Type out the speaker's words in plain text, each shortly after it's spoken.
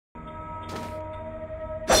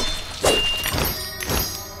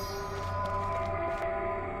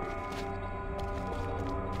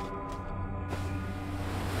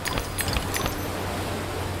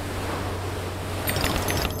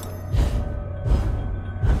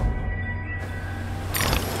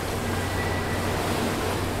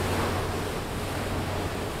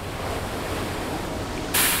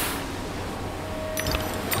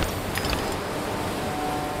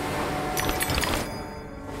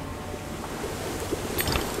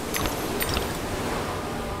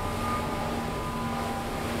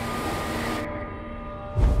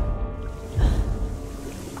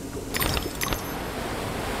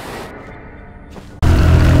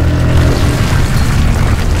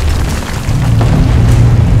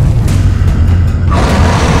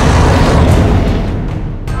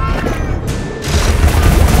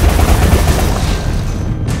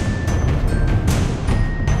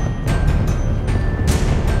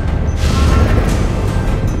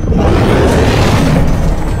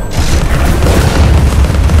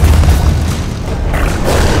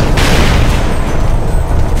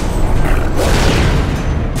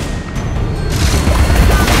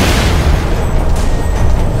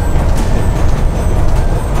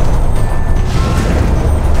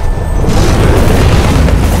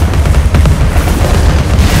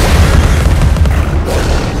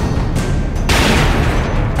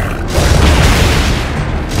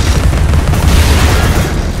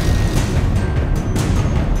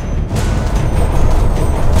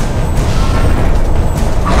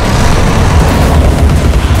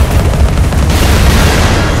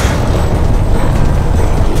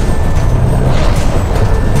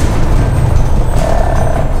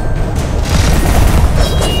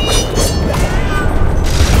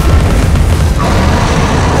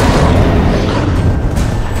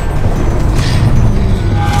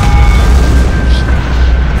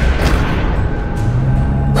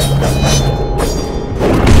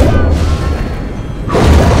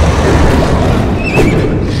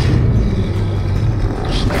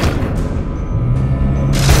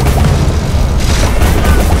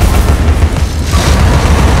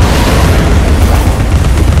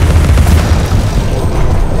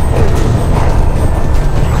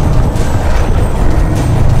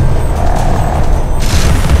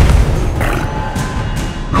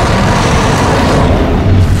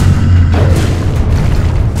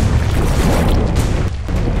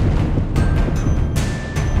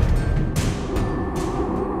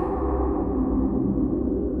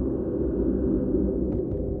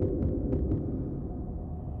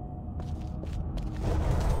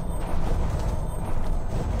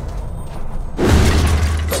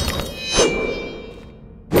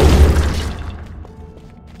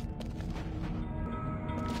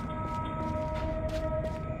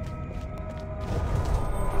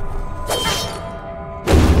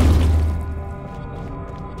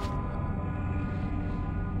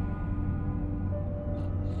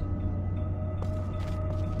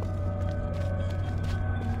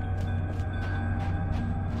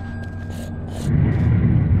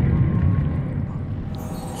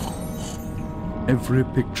Every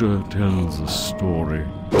picture tells a story.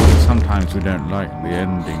 Sometimes we don't like the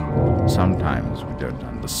ending. Sometimes we don't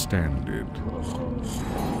understand it.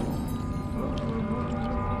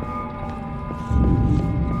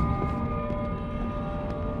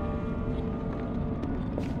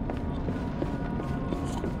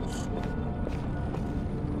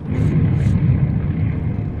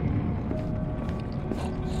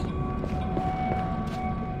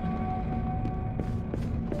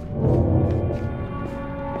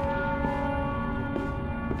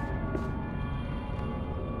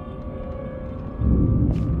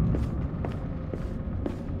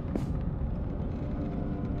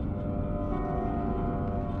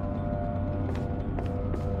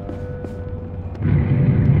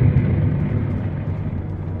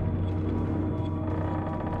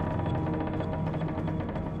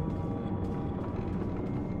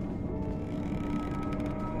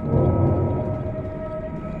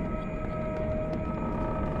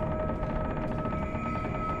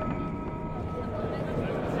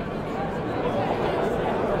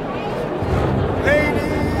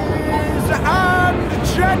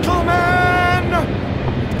 Gentlemen,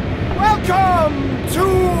 welcome to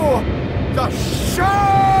the show!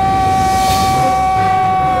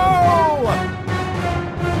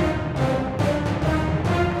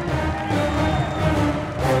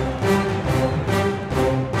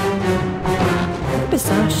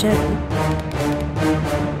 Bizarre show.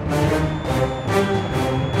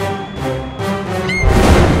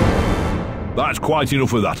 That's quite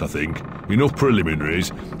enough of that, I think. Enough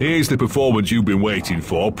preliminaries. Here's the performance you've been waiting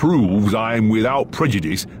for. Proves I'm without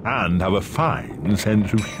prejudice and have a fine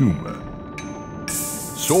sense of humour.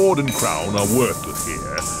 Sword and crown are worthless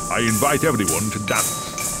here. I invite everyone to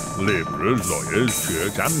dance. Labourers, lawyers,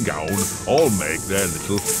 church and gown all make their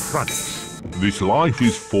little prance. This life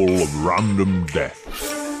is full of random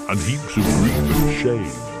deaths and heaps of grief and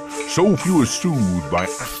shame. So few are soothed by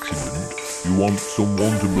accident, you want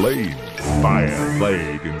someone to blame. Fire,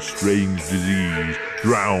 plague and strange disease,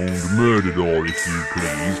 drowned, murdered or, if you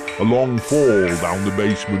please, a long fall down the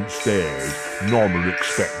basement stairs. None are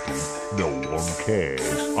expected, no one cares.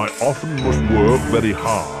 I often must work very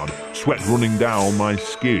hard, sweat running down my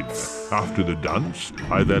skin. After the dance,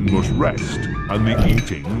 I then must rest, and the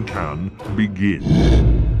eating can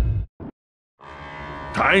begin.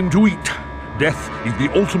 Time to eat. Death is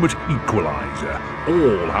the ultimate equalizer.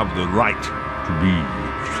 All have the right to be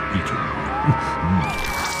eaten.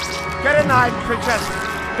 Get in line, princess.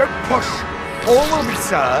 Don't push. All will be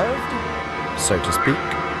served, so to speak.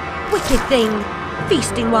 Wicked thing!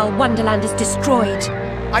 Feasting while Wonderland is destroyed.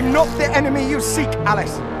 I'm not the enemy you seek,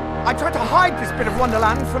 Alice. I tried to hide this bit of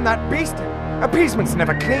Wonderland from that beast. Appeasement's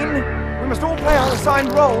never clean. We must all play our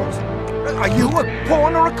assigned roles. Are you a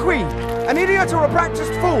pawn or a queen? An idiot or a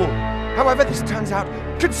practiced fool? However this turns out,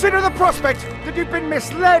 consider the prospect that you've been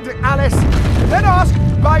misled, Alice. Then ask,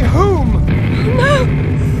 by whom? No!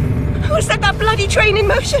 Who set that bloody train in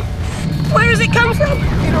motion? Where has it come from?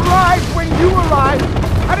 It arrived when you arrived,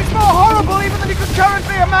 and it's more horrible even than you could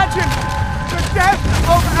currently imagine. The death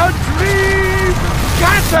of a dream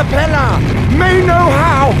caterpillar may know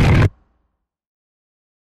how.